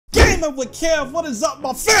Gaming with Kev, what is up,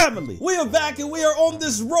 my family? We are back and we are on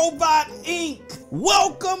this Robot Inc.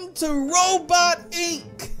 Welcome to Robot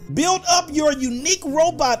Inc. Build up your unique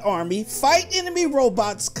robot army, fight enemy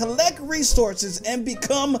robots, collect resources, and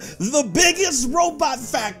become the biggest robot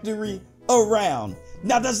factory around.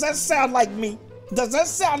 Now, does that sound like me? Does that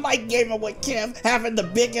sound like Gaming with Kev having the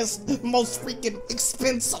biggest, most freaking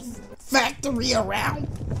expensive factory around?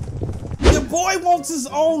 Your boy wants his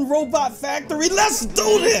own robot factory. Let's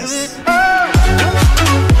do this!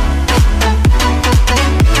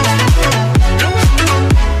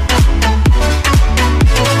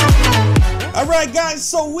 Alright guys,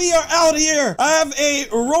 so we are out here. I have a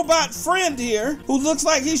robot friend here who looks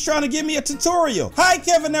like he's trying to give me a tutorial. Hi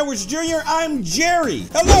Kevin Edwards Jr., I'm Jerry.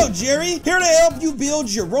 Hello Jerry, here to help you build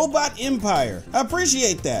your robot empire. I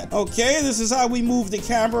appreciate that. Okay, this is how we move the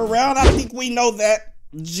camera around. I think we know that,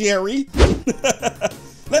 Jerry.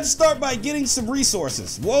 Let's start by getting some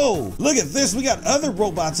resources. Whoa, look at this. We got other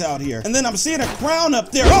robots out here. And then I'm seeing a crown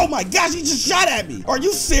up there. Oh my gosh, he just shot at me. Are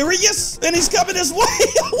you serious? And he's coming this way.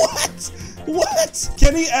 What? What?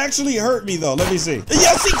 Can he actually hurt me though? Let me see.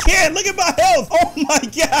 Yes, he can. Look at my health. Oh my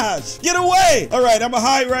gosh. Get away. All right, I'm gonna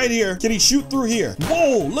hide right here. Can he shoot through here?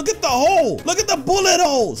 Whoa, look at the hole. Look at the bullet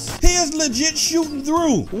holes. He is legit shooting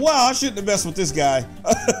through. Wow, I shouldn't have messed with this guy.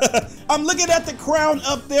 I'm looking at the crown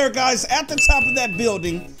up there, guys, at the top of that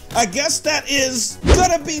building. I guess that is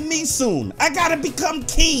gonna be me soon. I gotta become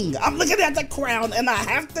king. I'm looking at the crown and I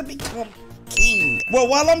have to become king. Well,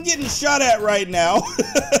 while I'm getting shot at right now,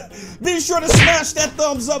 be sure to smash that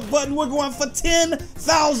thumbs up button. We're going for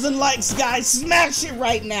 10,000 likes, guys. Smash it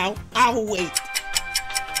right now. I'll wait.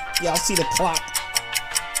 Y'all see the clock?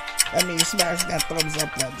 That means smash that thumbs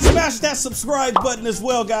up button. Smash that subscribe button as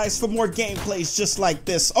well, guys, for more gameplays just like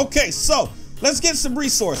this. Okay, so let's get some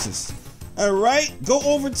resources. All right, go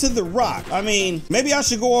over to the rock. I mean, maybe I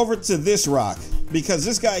should go over to this rock because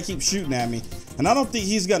this guy keeps shooting at me. And I don't think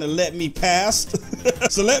he's gonna let me pass.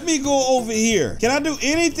 So let me go over here. Can I do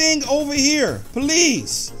anything over here?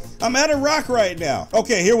 Please. I'm at a rock right now.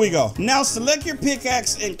 Okay, here we go. Now select your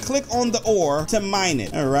pickaxe and click on the ore to mine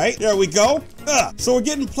it. All right, there we go. So we're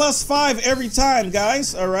getting +5 every time,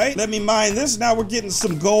 guys. All right, let me mine this. Now we're getting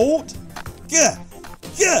some gold. Yeah.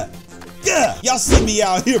 Y'all see me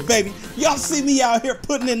out here, baby. Y'all see me out here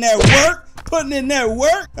putting in that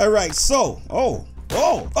work. All right, so, oh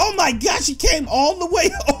my gosh, he came all the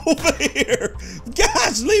way over here.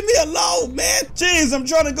 Gosh, leave me alone, man. Jeez, I'm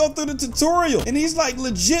trying to go through the tutorial and he's like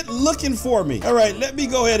legit looking for me. All right, let me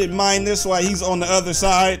go ahead and mine this while he's on the other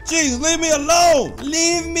side. Jeez, leave me alone.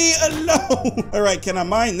 Leave me alone. All right, can I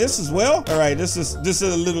mine this as well? All right, this is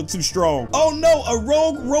a little too strong. Oh no, a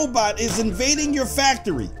rogue robot is invading your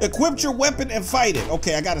factory. Equip your weapon and fight it.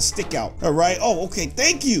 Okay, I got a stick out. All right, oh, okay,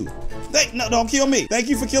 thank you. No, don't kill me. Thank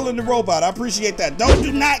you for killing the robot. I appreciate that.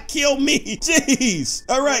 Do not kill me. Jeez.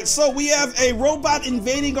 All right, so we have a robot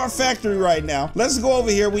invading our factory right now. Let's go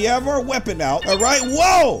over here. We have our weapon out. All right,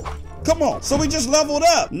 whoa. Come on. So we just leveled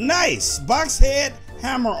up. Nice. Box head,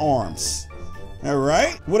 hammer arms. All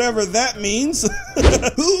right, whatever that means.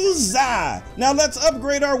 Huzzah. Now let's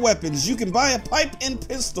upgrade our weapons. You can buy a pipe and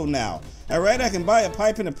pistol now. All right, I can buy a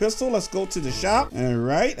pipe and a pistol. Let's go to the shop. All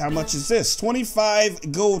right, how much is this?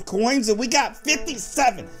 25 gold coins, and we got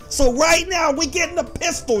 57. So right now, we're getting a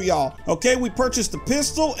pistol, y'all. Okay, we purchased the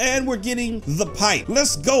pistol, and we're getting the pipe.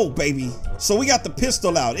 Let's go, baby. So we got the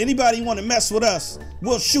pistol out. Anybody want to mess with us?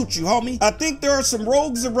 We'll shoot you, homie. I think there are some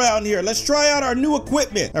rogues around here. Let's try out our new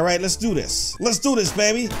equipment. All right, let's do this. Let's do this,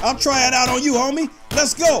 baby. I'll try it out on you, homie.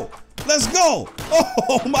 Let's go. Let's go.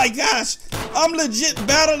 Oh my gosh. I'm legit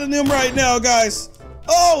battling him right now, guys.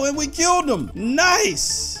 Oh, and we killed him.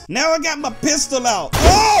 Nice. Now I got my pistol out.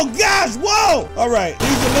 Oh gosh, whoa. All right,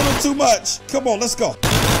 he's a little too much. Come on, let's go.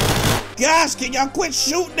 Gosh, can y'all quit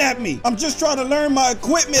shooting at me? I'm just trying to learn my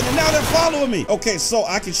equipment and now they're following me. Okay, so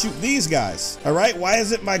I can shoot these guys. All right, why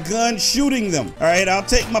isn't my gun shooting them? All right, I'll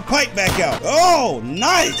take my pipe back out. Oh,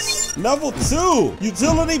 nice. Level 2,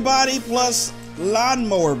 utility body plus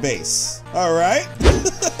lawnmower base. All right.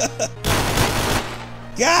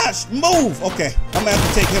 Gosh, move. Okay, I'm gonna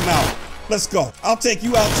have to take him out. Let's go. I'll take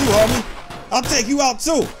you out too, homie. I'll take you out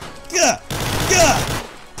too.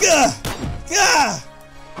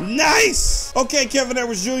 Nice. Okay, Kevin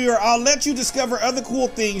Edwards Jr., I'll let you discover other cool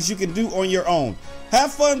things you can do on your own.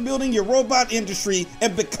 Have fun building your robot industry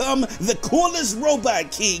and become the coolest robot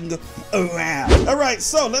king around. All right,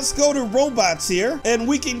 so let's go to robots here, and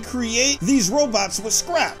we can create these robots with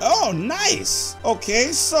scrap. Oh, nice.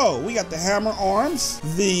 Okay, so we got the hammer arms,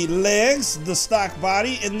 the legs, the stock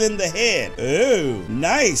body, and then the head. Oh,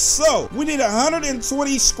 nice. So we need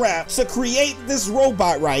 120 scrap to create this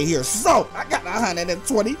robot right here. So I got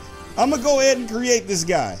 120. I'm gonna go ahead and create this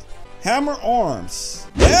guy. Hammer arms.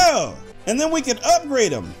 Yeah. And then we can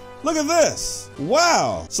upgrade them. Look at this.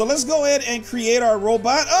 Wow. So let's go ahead and create our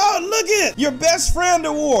robot. Oh, look at your best friend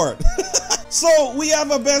award. So we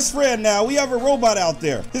have a best friend now. We have a robot out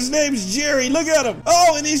there. His name's Jerry. Look at him.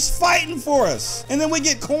 Oh, and he's fighting for us. And then we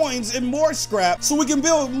get coins and more scrap so we can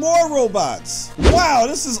build more robots. Wow,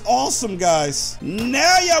 this is awesome, guys.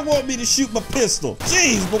 Now y'all want me to shoot my pistol.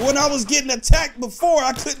 Jeez, but when I was getting attacked before,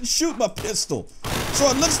 I couldn't shoot my pistol. So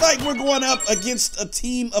it looks like we're going up against a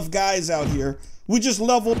team of guys out here. We just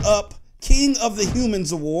leveled up King of the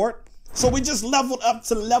Humans award. So we just leveled up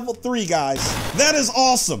to level 3, guys. That is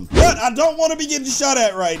awesome. But I don't want to be getting shot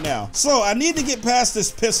at right now. So I need to get past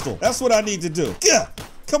this pistol. That's what I need to do. Yeah.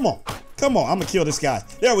 Come on. Come on. I'm going to kill this guy.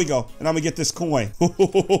 There we go. And I'm going to get this coin.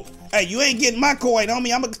 Hey, you ain't getting my coin,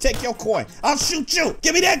 homie. I'm going to take your coin. I'll shoot you.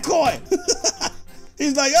 Give me that coin.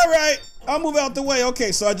 He's like, all right. I'll move out the way.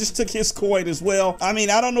 Okay, so I just took his coin as well. I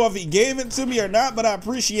mean, I don't know if he gave it to me or not, but I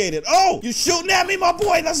appreciate it. Oh, you shooting at me, my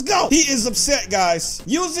boy? Let's go. He is upset, guys.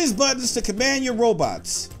 Use these buttons to command your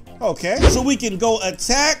robots. Okay, so we can go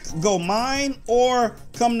attack, go mine, or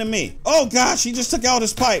come to me. Oh, gosh, he just took out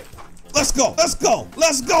his pipe. Let's go. Let's go.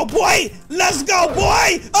 Let's go, boy. Let's go,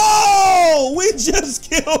 boy. Oh, we just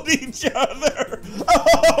killed each other.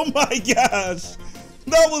 Oh, my gosh.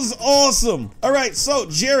 That was awesome. All right, so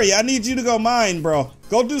Jerry, I need you to go mine, bro.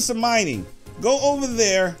 Go do some mining. Go over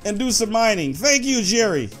there and do some mining. Thank you,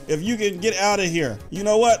 Jerry. If you can get out of here. You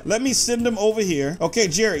know what? Let me send him over here. Okay,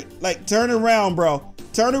 Jerry, like turn around, bro.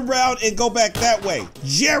 Turn around and go back that way.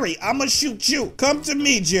 Jerry, I'm gonna shoot you. Come to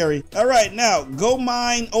me, Jerry. All right, now go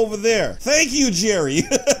mine over there. Thank you, Jerry.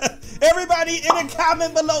 Everybody in the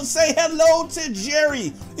comment below say hello to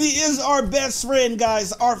Jerry. He is our best friend,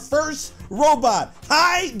 guys. Our first robot.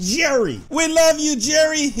 Hi, Jerry. We love you,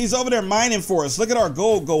 Jerry. He's over there mining for us. Look at our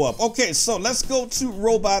gold go up. Okay, so let's go to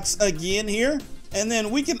robots again here. And then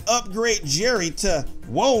we can upgrade Jerry to,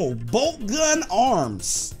 whoa, bolt gun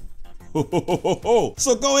arms.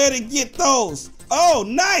 So go ahead and get those. Oh,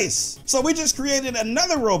 nice. So we just created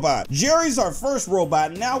another robot. Jerry's our first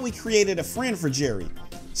robot. Now we created a friend for Jerry.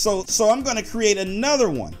 So I'm gonna create another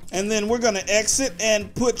one, and then we're gonna exit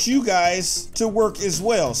and put you guys to work as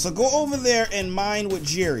well. So go over there and mine with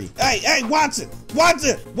Jerry. Hey, Watson, what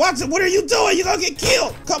are you doing? You're gonna get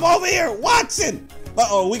killed. Come over here, Watson.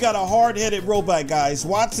 Uh-oh, we got a hard-headed robot, guys.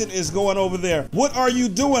 Watson is going over there. What are you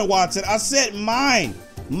doing, Watson? I said mine.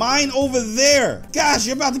 Mine over there. Gosh,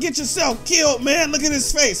 you're about to get yourself killed, man. Look at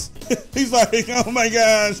his face. He's like, oh my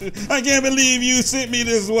gosh, I can't believe you sent me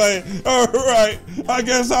this way. All right, I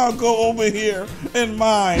guess I'll go over here and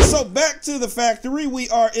mine. So back to the factory. We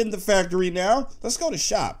are in the factory now. Let's go to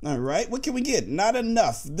shop. All right, what can we get? Not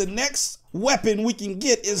enough. The next weapon we can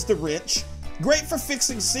get is the wrench. Great for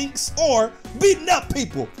fixing sinks or beating up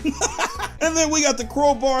people. And then we got the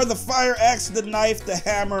crowbar, the fire axe, the knife, the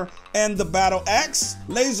hammer, and the battle axe,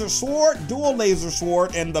 laser sword, dual laser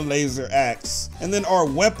sword, and the laser axe. And then our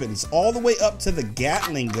weapons all the way up to the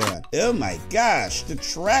Gatling gun. Oh my gosh, the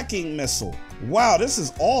tracking missile. Wow, this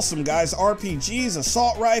is awesome, guys. RPGs,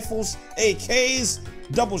 assault rifles, AKs,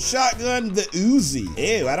 double shotgun, the Uzi.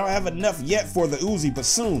 Ew, I don't have enough yet for the Uzi, but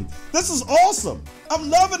soon. This is awesome. I'm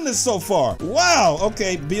loving this so far. Wow,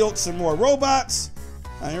 okay, build some more robots.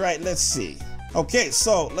 All right, let's see. Okay,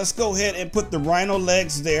 so let's go ahead and put the rhino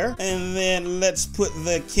legs there, and then let's put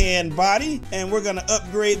the can body, and we're gonna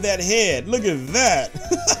upgrade that head. Look at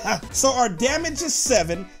that. So our damage is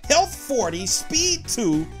 7, health 40, speed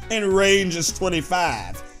 2, and range is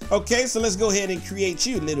 25. Okay, so let's go ahead and create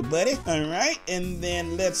you, little buddy. All right, and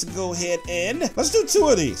then let's go ahead and let's do 2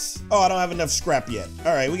 of these. Oh, I don't have enough scrap yet.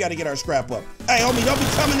 All right, we got to get our scrap up. Hey, homie, don't be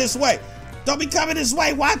coming this way. Don't be coming this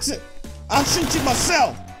way, Watson. I'll shoot you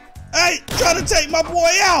myself. Hey, trying to take my boy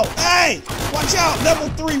out. Hey, watch out, level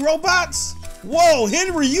 3 robots. Whoa,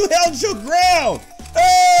 Henry, you held your ground.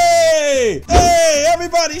 Hey,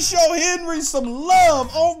 everybody show Henry some love.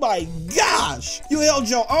 Oh my gosh, you held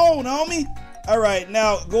your own, homie. All right,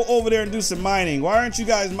 now go over there and do some mining. Why aren't you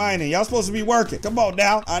guys mining? Y'all supposed to be working. Come on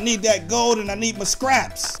now. I need that gold and I need my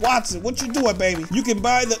scraps. Watson, what you doing, baby? You can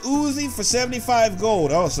buy the Uzi for 75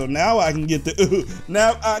 gold. Oh, so now I can get the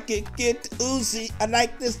now I can get the Uzi. I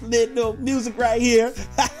like this little music right here.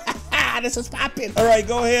 This is popping. All right,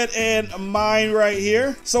 go ahead and mine right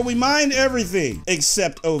here. So we mined everything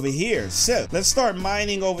except over here. So let's start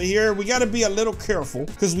mining over here. We got to be a little careful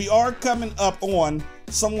because we are coming up on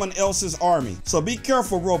someone else's army. So be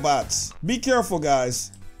careful, robots. Be careful,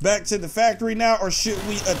 guys. Back to the factory now, or should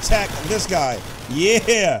we attack this guy?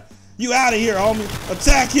 Yeah, you out of here, homie.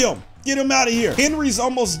 Attack him. Get him out of here. Henry's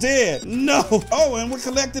almost dead. No. Oh, and we're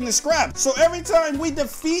collecting the scrap. So every time we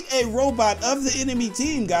defeat a robot of the enemy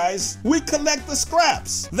team, guys, we collect the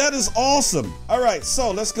scraps. That is awesome. All right, so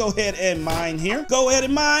let's go ahead and mine here. Go ahead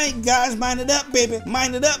and mine, guys. Mine it up, baby.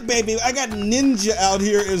 Mine it up, baby. I got Ninja out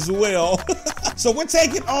here as well. So we're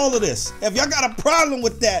taking all of this. If y'all got a problem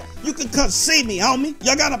with that, you can come see me, homie.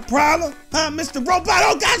 Y'all got a problem? Huh, Mr. Robot?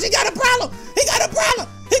 Oh, gosh, he got a problem. He got a problem.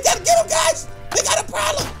 He got to get him, guys. He got a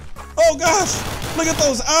problem. Oh gosh, look at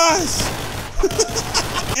those eyes.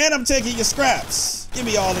 And I'm taking your scraps. Give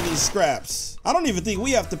me all of these scraps. I don't even think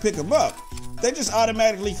we have to pick them up. They just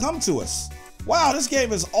automatically come to us. Wow, this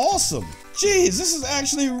game is awesome. Jeez, this is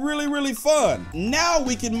actually really, really fun. Now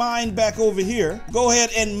we can mine back over here. Go ahead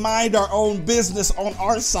and mind our own business on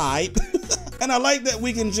our side. And I like that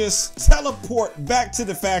we can just teleport back to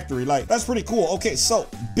the factory. Like, that's pretty cool. Okay, so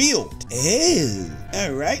build. Ew.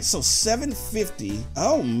 All right, so 750.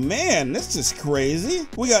 Oh man, this is crazy.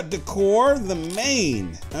 We got decor, the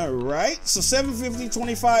main. All right, so 750,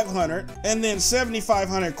 2,500, and then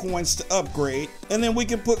 7,500 coins to upgrade. And then we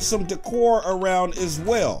can put some decor around as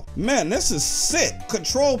well. Man, this is sick.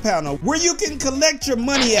 Control panel, where you can collect your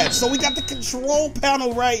money at. So we got the control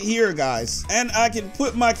panel right here, guys. And I can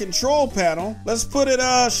put my control panel. Let's put it,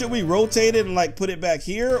 should we rotate it and like put it back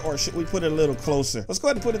here, or should we put it a little closer? Let's go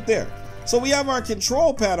ahead and put it there. So we have our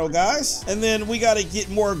control panel, guys, and then we got to get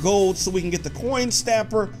more gold so we can get the coin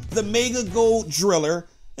stamper, the mega gold driller,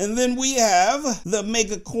 and then we have the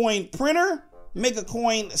mega coin printer, mega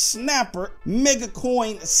coin snapper, mega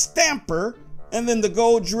coin stamper, and then the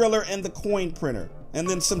gold driller and the coin printer. And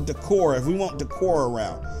then some decor if we want decor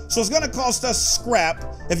around. So it's gonna cost us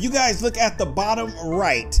scrap. If you guys look at the bottom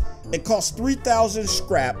right, it costs 3,000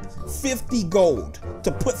 scrap, 50 gold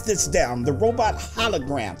to put this down, the robot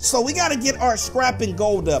hologram. So we gotta get our scrap and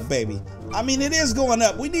gold up, baby. I mean, it is going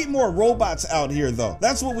up. We need more robots out here though.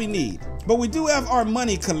 That's what we need. But we do have our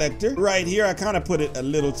money collector right here. I kind of put it a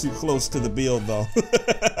little too close to the build though.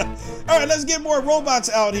 All right, let's get more robots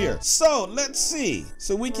out here. So let's see.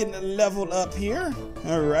 So we can level up here.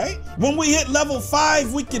 All right. When we hit level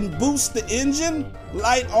 5, we can boost the engine,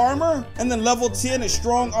 light armor, and then level 10 is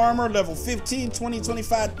strong armor. Level 15, 20,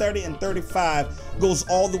 25, 30, and 35 goes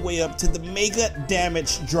all the way up to the mega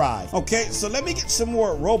damage drive. Okay, so let me get some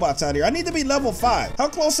more robots out here. I need to be level 5. How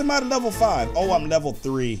close am I to level 5? Oh, I'm level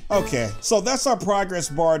 3. Okay, so that's our progress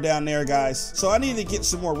bar down there, guys. So I need to get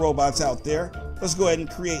some more robots out there. Let's go ahead and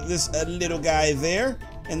create this little guy there.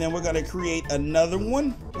 And then we're gonna create another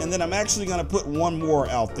one. And then I'm actually gonna put one more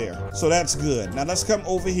out there. So that's good. Now let's come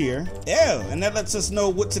over here. Oh, and that lets us know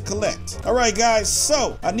what to collect. All right, guys,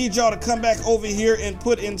 so I need y'all to come back over here and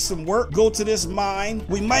put in some work. Go to this mine.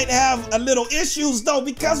 We might have a little issues though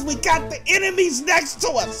because we got the enemies next to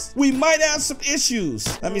us. We might have some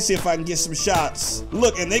issues. Let me see if I can get some shots.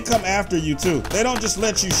 Look, and they come after you too. They don't just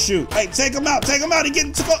let you shoot. Hey, take him out, take him out. He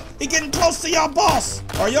getting close to y'all boss.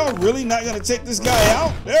 Are y'all really not gonna take this guy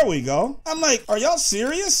out? There we go. I'm like, are y'all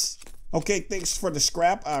serious? Okay, thanks for the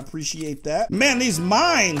scrap. I appreciate that. Man, these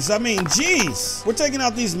mines, I mean, geez. We're taking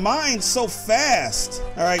out these mines so fast.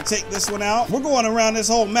 All right, take this one out. We're going around this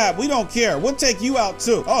whole map. We don't care. We'll take you out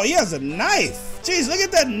too. Oh, he has a knife. Jeez, look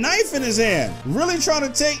at that knife in his hand. Really trying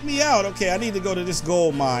to take me out. Okay, I need to go to this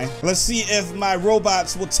gold mine. Let's see if my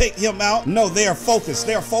robots will take him out. No, they are focused.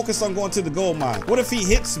 They are focused on going to the gold mine. What if he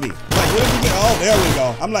hits me? Like, what if he get, oh, there we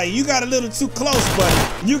go. I'm like, you got a little too close,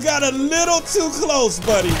 buddy. You got a little too close,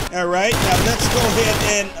 buddy. All right, now let's go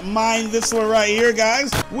ahead and mine this one right here,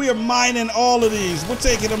 guys. We are mining all of these. We're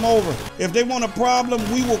taking them over. If they want a problem,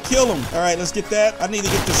 we will kill them. All right, let's get that. I need to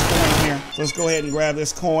get this coin here. So let's go ahead and grab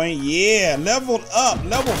this coin. Yeah, leveled up,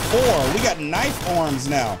 level 4. We got knife arms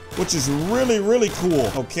now, which is really, really cool.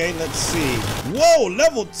 Okay, let's see. Whoa,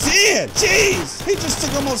 level 10. Jeez, he just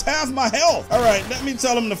took almost half my health. All right, let me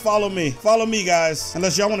tell him to follow me. Follow me, guys,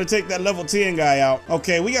 unless y'all want to take that level 10 guy out.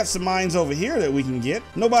 Okay, we got some mines over here that we can get.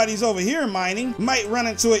 Nobody's over here mining. Might run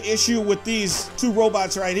into an issue with these two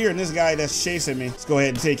robots right here and this guy that's chasing me. Let's go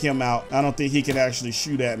ahead and take him out. I don't think he can actually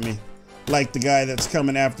shoot at me like the guy that's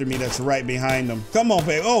coming after me that's right behind him. Come on,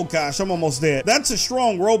 babe. Oh gosh, I'm almost dead. That's a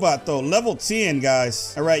strong robot though. Level 10,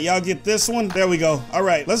 guys. All right, y'all get this one. There we go. All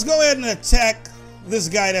right, let's go ahead and attack this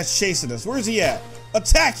guy that's chasing us. Where's he at?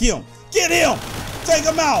 Attack him. Get him. Take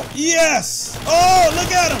him out. Yes. Oh,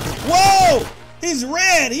 look at him. Whoa. He's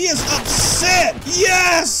red. He is upset.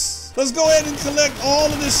 Yes. Let's go ahead and collect all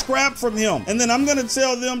of this scrap from him. And then I'm going to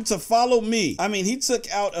tell them to follow me. I mean, he took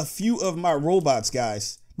out a few of my robots,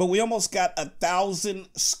 guys. But we almost got 1,000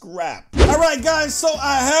 scrap. All right, guys, so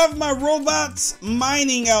I have my robots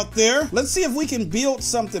mining out there. Let's see if we can build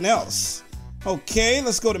something else. Okay,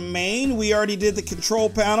 let's go to main. We already did the control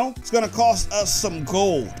panel. It's gonna cost us some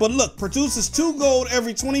gold. But look, produces 2 gold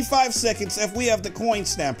every 25 seconds if we have the coin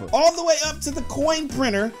stamper. All the way up to the coin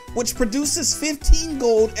printer, which produces 15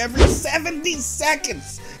 gold every 70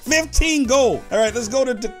 seconds. 15 gold. All right, let's go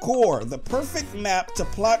to decor. The perfect map to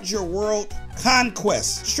plot your world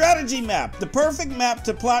conquest. Strategy map. The perfect map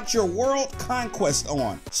to plot your world conquest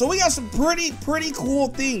on. So we got some pretty cool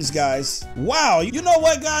things, guys. Wow. You know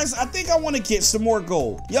what, guys? I think I want to get some more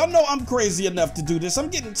gold. Y'all know I'm crazy enough to do this. I'm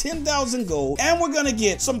getting 10,000 gold, and we're gonna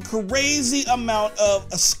get some crazy amount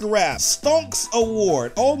of scrap. Stonks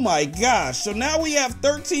award. Oh my gosh. So now we have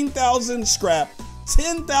 13,000 scrap.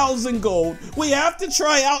 10,000 gold. We have to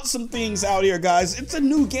try out some things out here, guys. It's a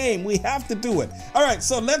new game. We have to do it. All right,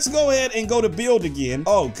 so let's go ahead and go to build again.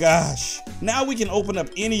 Oh gosh. Now we can open up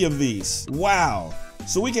any of these. Wow.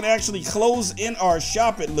 So we can actually close in our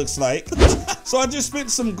shop, it looks like. So I just spent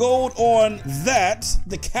some gold on that,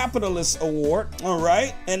 the Capitalist Award. All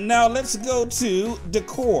right. And now let's go to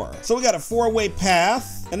decor. So we got a 4-way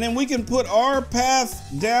path, and then we can put our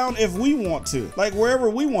path down if we want to, like wherever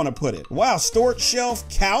we want to put it. Wow. Storage shelf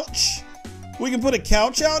couch. We can put a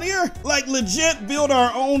couch out here, like legit build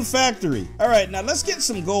our own factory. All right, now let's get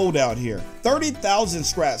some gold out here. 30,000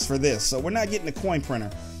 scraps for this. So we're not getting a coin printer,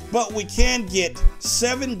 but we can get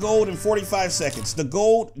 7 gold in 45 seconds. The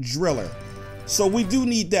gold driller. So we do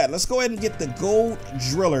need that. Let's go ahead and get the gold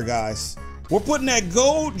driller, guys. We're putting that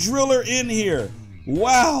gold driller in here.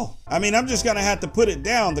 Wow. I mean, I'm just gonna have to put it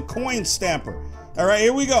down, the coin stamper. All right,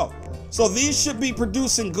 here we go. So these should be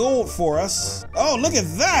producing gold for us. Oh, look at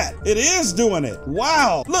that. It is doing it.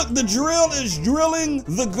 Wow. Look, the drill is drilling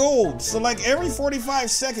the gold. So like every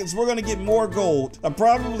 45 seconds, we're gonna get more gold. I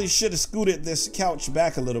probably should have scooted this couch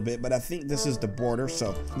back a little bit, but I think this is the border,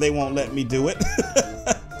 so they won't let me do it.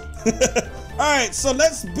 All right, so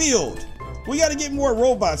let's build. We got to get more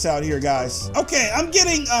robots out here, guys. Okay, I'm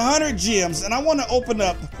getting 100 gems, and I want to open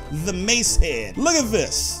up the mace head. Look at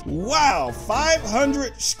this. Wow,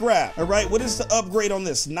 500 scrap. All right, what is the upgrade on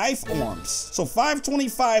this? Knife arms. So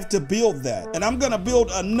 525 to build that. And I'm going to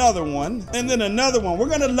build another one, and then another one. We're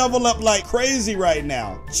going to level up like crazy right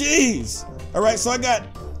now. Jeez. All right, so I got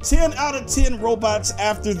 10 out of 10 robots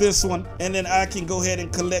after this one, and then I can go ahead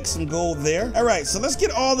and collect some gold there. All right, so let's get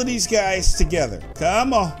all of these guys together.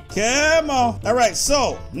 Come on, come on. All right,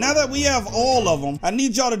 so now that we have all of them, I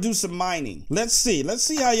need y'all to do some mining. Let's see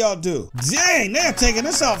how y'all do. Dang, they're taking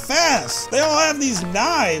this out fast. They all have these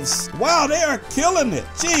knives. Wow, they are killing it.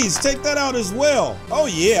 Jeez, take that out as well. Oh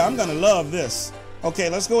yeah, I'm gonna love this. Okay,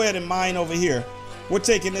 let's go ahead and mine over here. We're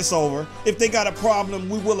taking this over. If they got a problem,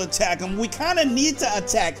 we will attack them. We kind of need to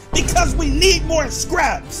attack because we need more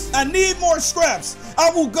scraps. I need more scraps. I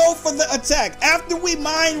will go for the attack. After we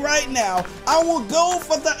mine right now, I will go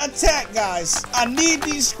for the attack, guys. I need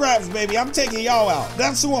these scraps, baby. I'm taking y'all out.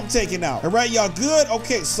 That's who I'm taking out. All right, y'all good?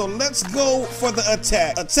 Okay, so let's go for the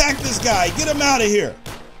attack. Attack this guy. Get him out of here.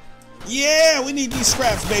 Yeah, we need these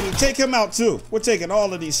scraps, baby. Take him out, too. We're taking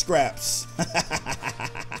all of these scraps.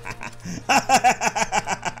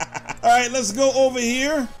 All right, let's go over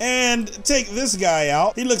here and take this guy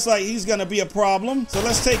out. He looks like he's gonna be a problem. So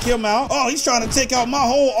let's take him out. Oh, he's trying to take out my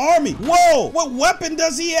whole army. Whoa, what weapon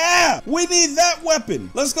does he have? We need that weapon.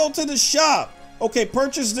 Let's go to the shop. Okay,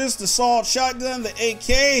 purchase this, the assault shotgun, the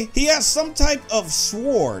AK. He has some type of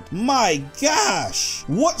sword. My gosh,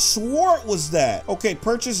 what sword was that? Okay,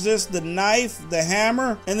 purchase this, the knife, the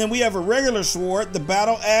hammer, and then we have a regular sword, the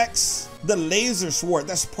battle axe, the laser sword.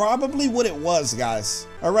 That's probably what it was, guys.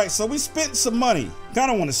 All right, so we spent some money. Kind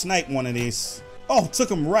of want to snipe one of these. Oh, took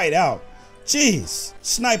him right out. Jeez,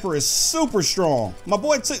 sniper is super strong. My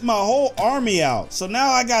boy took my whole army out. So now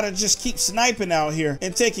I gotta just keep sniping out here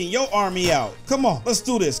and taking your army out. Come on, let's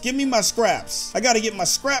do this. Give me my scraps. I gotta get my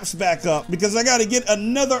scraps back up because I gotta get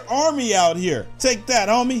another army out here. Take that,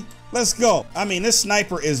 homie. Let's go. I mean, this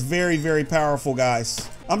sniper is very, very powerful, guys.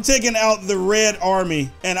 I'm taking out the red army,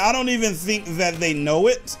 and I don't even think that they know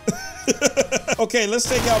it. Okay, let's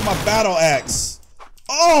take out my battle axe.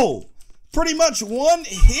 Oh! Pretty much one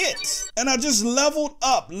hit, and I just leveled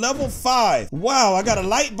up, level 5. Wow, I got a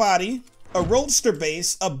light body, a roadster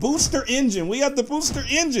base, a booster engine. We got the booster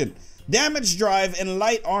engine. damage drive, and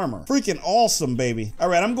light armor. Freaking awesome, baby. All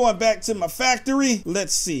right, I'm going back to my factory.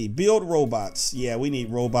 Let's see, build robots. Yeah, we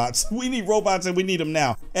need robots. We need robots and we need them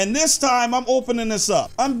now. And this time I'm opening this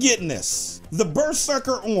up. I'm getting this. The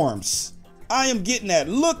Berserker arms. I am getting that.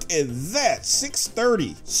 Look at that.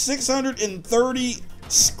 630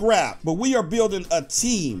 scrap. But we are building a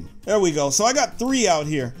team. There we go. So I got 3 out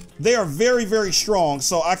here. They are very, very strong.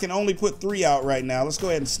 So I can only put 3 out right now. Let's go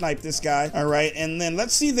ahead and snipe this guy. All right. And then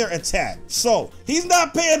let's see their attack. So he's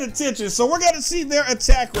not paying attention. So we're going to see their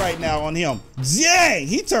attack right now on him. Dang,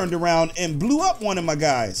 he turned around and blew up one of my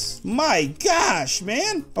guys. My gosh,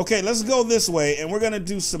 man. Okay, let's go this way. And we're going to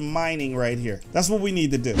do some mining right here. That's what we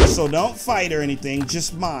need to do. So don't fight or anything.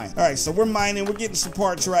 Just mine. All right. So we're mining. We're getting some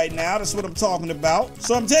parts right now. That's what I'm talking about.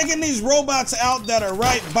 So I'm taking these robots out that are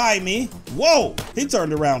right by me. Whoa, he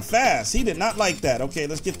turned around fast. He did not like that. Okay,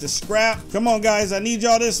 let's get the scrap. Come on, guys. I need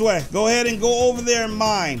y'all this way. Go ahead and go over there and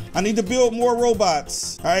mine. I need to build more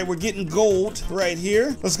robots. All right, we're getting gold right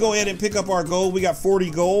here. Let's go ahead and pick up our gold. We got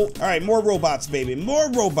 40 gold. All right, more robots, baby.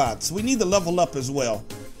 More robots. We need to level up as well.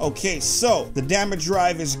 Okay, so the damage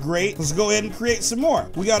drive is great. Let's go ahead and create some more.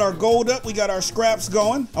 We got our gold up. We got our scraps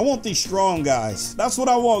going. I want these strong guys. That's what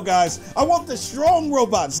I want, guys. I want the strong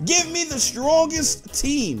robots. Give me the strongest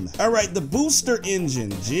team. All right, the booster engine.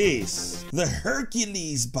 Jeez. The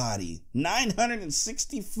Hercules body.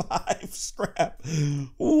 965 scrap.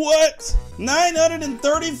 What?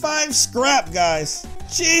 935 scrap, guys.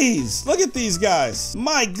 Jeez. Look at these guys.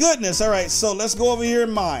 My goodness. All right, so let's go over here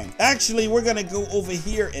and mine. Actually, we're going to go over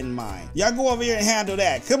here and mine. Y'all go over here and handle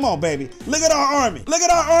that. Come on, baby. Look at our army. Look at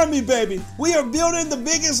our army, baby. We are building the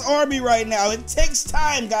biggest army right now. It takes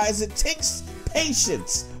time, guys. It takes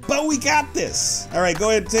patience. But we got this. All right, go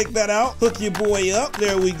ahead and take that out. Hook your boy up.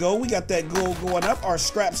 There we go. We got that gold going up. Our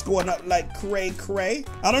scraps going up like cray.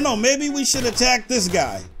 I don't know. Maybe we should attack this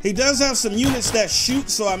guy. He does have some units that shoot,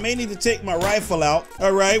 so I may need to take my rifle out.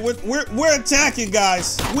 All right, we're attacking,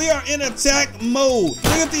 guys. We are in attack mode. Look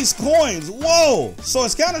at these coins. Whoa. So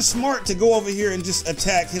it's kind of smart to go over here and just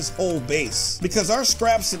attack his whole base because our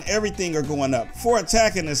scraps and everything are going up for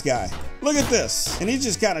attacking this guy. Look at this. And he's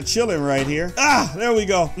just kind of chilling right here. Ah, there we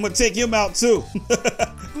go. I'm gonna take him out too.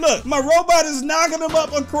 Look, my robot is knocking him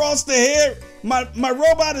up across the head. My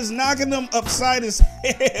robot is knocking him upside his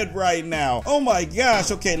head right now. Oh my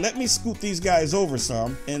gosh. Okay, let me scoot these guys over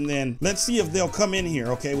some. And then let's see if they'll come in here.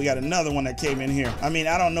 Okay, we got another one that came in here. I mean,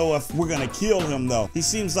 I don't know if we're gonna kill him though. He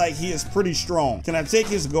seems like he is pretty strong. Can I take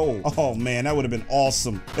his gold? Oh man, that would have been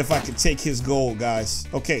awesome if I could take his gold, guys.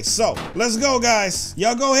 Okay, so let's go, guys.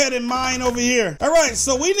 Y'all go ahead and mine over here. All right,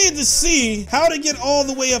 so we need to see how to get all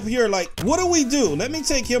the way up here. Like, what do we do? Let me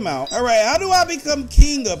take him out. All right, how do I become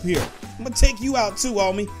king up here? I'm gonna take you out too,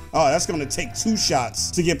 homie. Oh, that's gonna take 2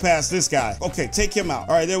 shots to get past this guy. Okay, take him out.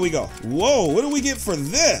 All right, there we go. Whoa, what do we get for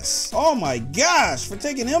this? Oh my gosh, for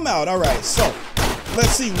taking him out. All right, so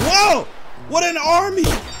let's see. Whoa, what an army.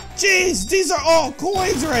 Jeez, these are all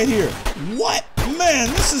coins right here. What? Man,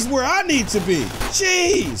 this is where I need to be.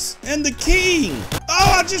 Jeez, and the king.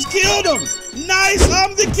 Oh, I just killed him. Nice,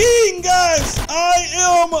 I'm the king, guys. I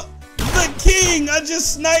am the king. I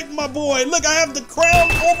just sniped my boy. Look, I have the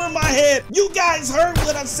crown over my head. You guys heard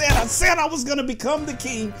what I said. I said I was gonna become the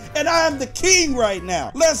king, and I am the king right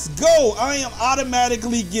now. Let's go. I am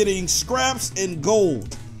automatically getting scraps and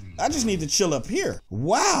gold. I just need to chill up here.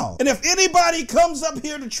 Wow. And if anybody comes up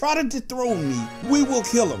here to try to dethrone me, we will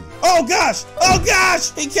kill him. Oh gosh. Oh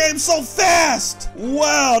gosh. He came so fast.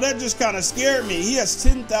 Wow. That just kind of scared me. He has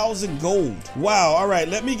 10,000 gold. Wow. All right.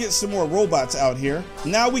 Let me get some more robots out here.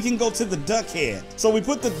 Now we can go to the duck head. So we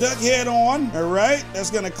put the duck head on. All right.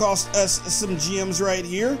 That's going to cost us some gems right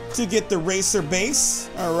here to get the racer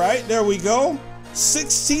base. All right. There we go.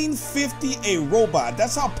 1650 a robot.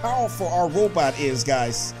 That's how powerful our robot is,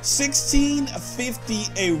 guys. 1650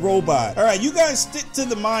 a robot. All right, you guys stick to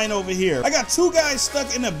the mine over here. I got 2 guys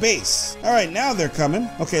stuck in a base. All right, now they're coming.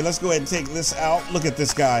 Okay, let's go ahead and take this out. Look at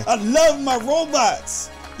this guy. I love my robots.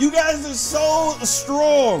 You guys are so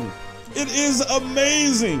strong. It is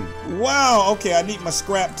amazing. Wow. Okay, I need my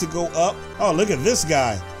scrap to go up. Oh, look at this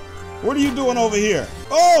guy. What are you doing over here?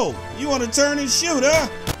 Oh, you want to turn and shoot, huh?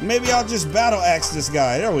 Maybe I'll just battle axe this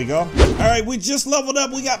guy. There we go. All right, we just leveled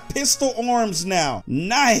up. We got pistol arms now.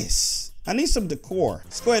 Nice. I need some decor.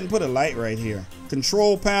 Let's go ahead and put a light right here.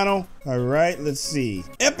 Control panel. All right, let's see.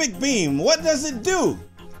 Epic beam. What does it do?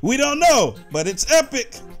 We don't know, but it's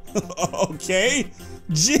epic. Okay.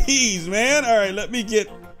 Jeez, man. All right, let me get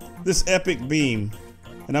this epic beam.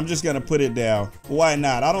 And I'm just gonna put it down. Why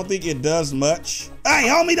not? I don't think it does much. Ah, Hey,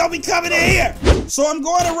 homie, don't be coming in here. So I'm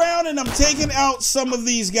going around and I'm taking out some of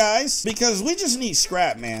these guys because we just need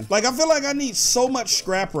scrap, man. Like, I feel like I need so much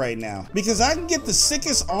scrap right now because I can get the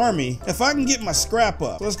sickest army if I can get my scrap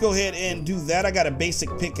up. Let's go ahead and do that. I got a basic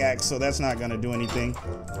pickaxe, so that's not gonna do anything.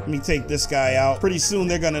 Let me take this guy out. Pretty soon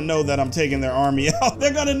they're gonna know that I'm taking their army out.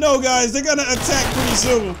 They're gonna know, guys. They're gonna attack pretty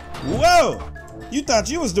soon. Whoa! You thought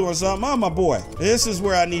you was doing something, huh, my boy? This is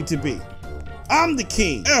where I need to be. I'm the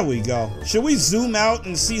king. There we go. Should we zoom out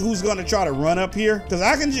and see who's gonna try to run up here? Because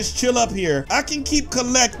I can just chill up here. I can keep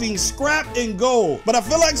collecting scrap and gold. But I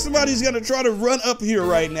feel like somebody's gonna try to run up here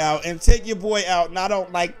right now and take your boy out. And I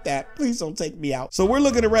don't like that. Please don't take me out. So we're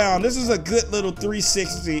looking around. This is a good little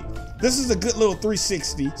 360. This is a good little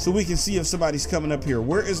 360. So we can see if somebody's coming up here.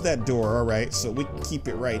 Where is that door? All right. So we can keep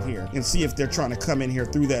it right here and see if they're trying to come in here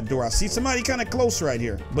through that door. I see somebody kind of close right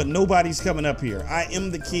here, but nobody's coming up here. I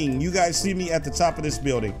am the king. You guys see me at the top of this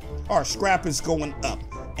building. Our scrap is going up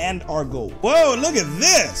and our gold. Whoa, look at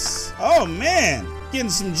this. Oh man, getting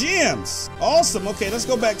some gems. Awesome. Okay, let's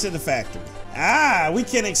go back to the factory. Ah, we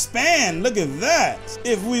can expand. Look at that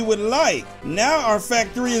if we would like. Now our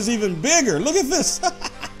factory is even bigger. Look at this.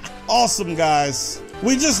 Awesome, guys.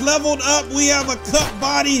 We just leveled up. We have a cut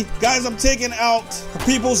body. Guys, I'm taking out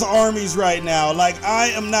people's armies right now. Like, I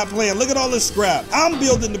am not playing. Look at all this scrap. I'm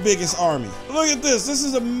building the biggest army. Look at this. This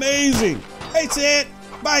is amazing. Hey, Ted.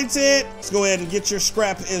 Bye, Ted. Let's go ahead and get your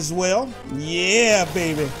scrap as well. Yeah,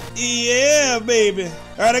 baby. Yeah, baby.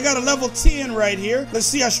 All right, I got a level 10 right here. Let's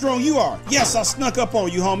see how strong you are. Yes, I snuck up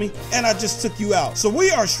on you, homie, and I just took you out. So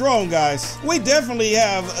we are strong, guys. We definitely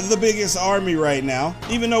have the biggest army right now.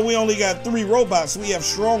 Even though we only got 3 robots, we have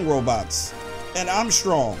strong robots. And I'm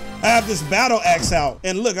strong. I have this battle axe out.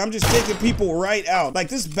 And look, I'm just taking people right out. Like,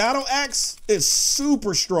 this battle axe is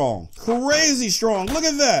super strong. Crazy strong. Look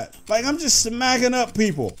at that. Like, I'm just smacking up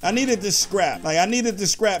people. I needed this scrap. Like, I needed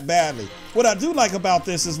this scrap badly. What I do like about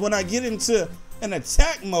this is when I get into an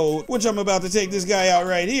attack mode, which I'm about to take this guy out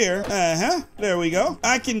right here. There we go.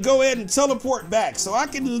 I can go ahead and teleport back so I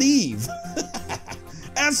can leave.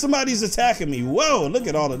 And somebody's attacking me. Whoa, look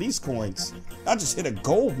at all of these coins. I just hit a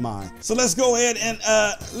gold mine. So let's go ahead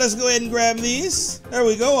and grab these. There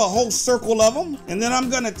we go, a whole circle of them. And then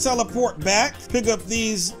I'm gonna teleport back, pick up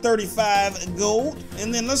these 35 gold,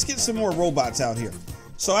 and then let's get some more robots out here.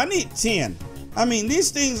 So I need 10. I mean,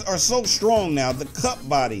 these things are so strong now, the cup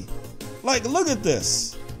body. Like, look at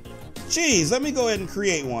this. Jeez, let me go ahead and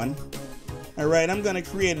create one. All right, I'm gonna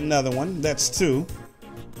create another one. That's 2.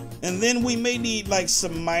 And then we may need like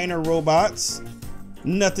some minor robots.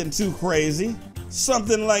 Nothing too crazy.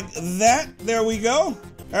 Something like that. There we go. All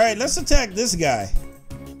right, let's attack this guy.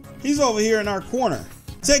 He's over here in our corner.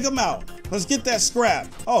 Take him out. Let's get that scrap.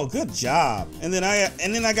 Oh, good job. And then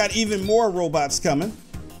I got even more robots coming.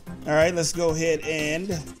 All right, let's go ahead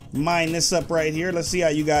and mine this up right here. Let's see how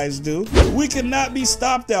you guys do. We cannot be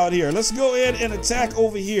stopped out here. Let's go ahead and attack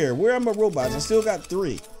over here. Where are my robots? I still got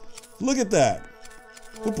 3. Look at that.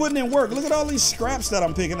 We're putting in work. Look at all these scraps that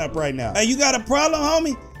I'm picking up right now. Hey, you got a problem,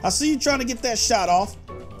 homie? I see you trying to get that shot off.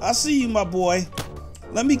 I see you, my boy.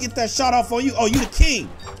 Let me get that shot off on you. Oh, you the king.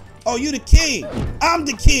 Oh, you the king. I'm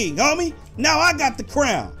the king, homie. Now I got the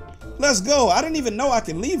crown. Let's go. I didn't even know I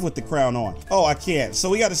can leave with the crown on. Oh, I can't. So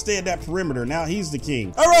we got to stay at that perimeter. Now he's the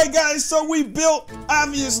king. All right, guys. So we built,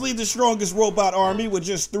 obviously, the strongest robot army with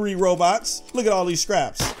just 3 robots. Look at all these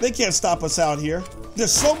scraps. They can't stop us out here.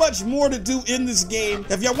 There's so much more to do in this game.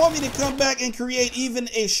 If y'all want me to come back and create even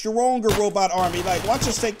a stronger robot army, like, watch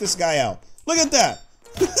us take this guy out. Look at that.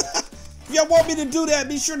 If y'all want me to do that,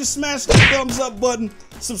 be sure to smash the thumbs up button.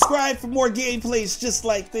 Subscribe for more gameplays just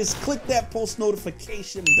like this. Click that post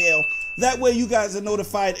notification bell. That way you guys are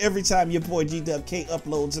notified every time your boy GWK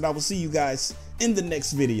uploads, and I will see you guys in the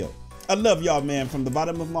next video. I love y'all, man, from the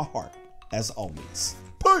bottom of my heart, as always.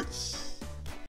 Peace.